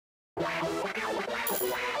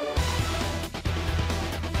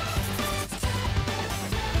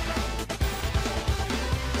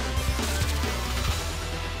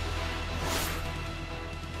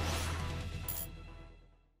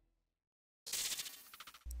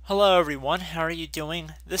Hello everyone, how are you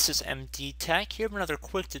doing? This is MD Tech here with another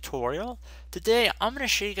quick tutorial. Today I'm going to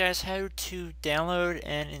show you guys how to download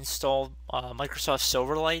and install Microsoft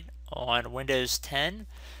Silverlight on Windows 10.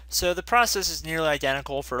 So the process is nearly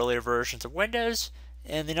identical for earlier versions of Windows,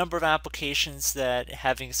 and the number of applications that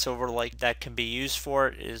having Silverlight that can be used for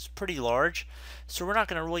is pretty large. So we're not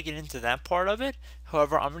going to really get into that part of it.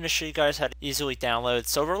 However, I'm going to show you guys how to easily download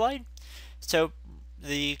Silverlight. So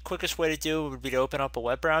the quickest way to do it would be to open up a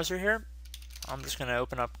web browser here. I'm just going to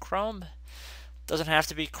open up Chrome. Doesn't have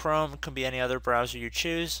to be Chrome, it can be any other browser you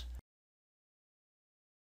choose.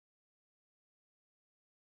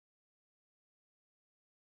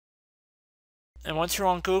 And once you're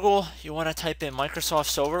on Google, you want to type in Microsoft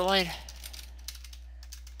Silverlight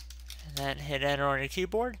and then hit enter on your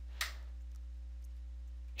keyboard.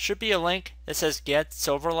 Should be a link that says Get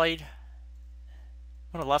Silverlight.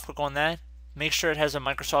 I'm going to left click on that. Make sure it has a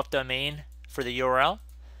Microsoft domain for the URL.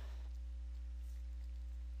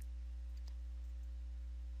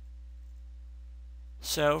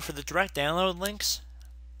 So for the direct download links,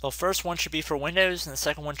 the first one should be for Windows and the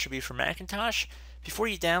second one should be for Macintosh. Before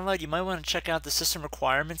you download, you might want to check out the System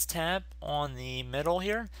Requirements tab on the middle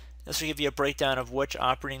here. This will give you a breakdown of which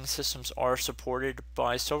operating systems are supported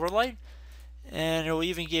by Silverlight. And it will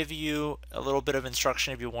even give you a little bit of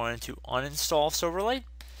instruction if you wanted to uninstall Silverlight.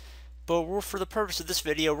 But for the purpose of this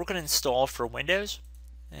video, we're going to install for Windows.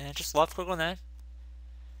 And just left click on that.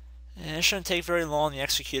 And it shouldn't take very long. The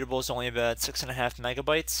executable is only about 6.5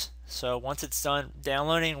 megabytes. So once it's done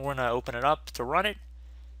downloading, we're going to open it up to run it.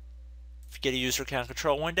 If you get a user account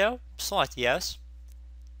control window, select yes.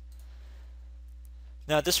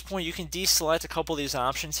 Now at this point, you can deselect a couple of these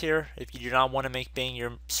options here. If you do not want to make Bing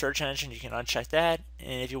your search engine, you can uncheck that.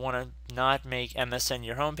 And if you want to not make MSN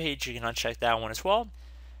your homepage, you can uncheck that one as well.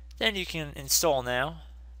 Then you can install now,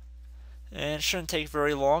 and it shouldn't take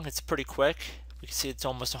very long. It's pretty quick. We can see it's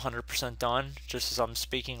almost 100% done, just as I'm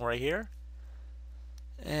speaking right here.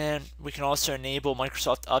 And we can also enable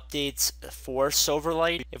Microsoft updates for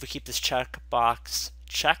Silverlight if we keep this checkbox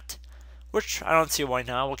checked, which I don't see why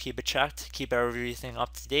not. We'll keep it checked, keep everything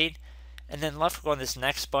up to date, and then left click on this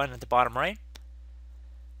next button at the bottom right.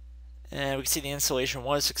 And we can see the installation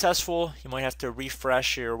was successful. You might have to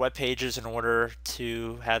refresh your web pages in order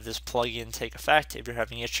to have this plugin take effect if you're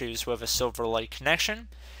having issues with a Silverlight connection.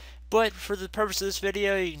 But for the purpose of this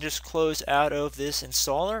video, you can just close out of this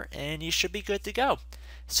installer and you should be good to go.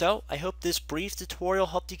 So I hope this brief tutorial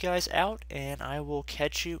helped you guys out, and I will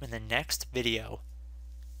catch you in the next video.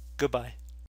 Goodbye.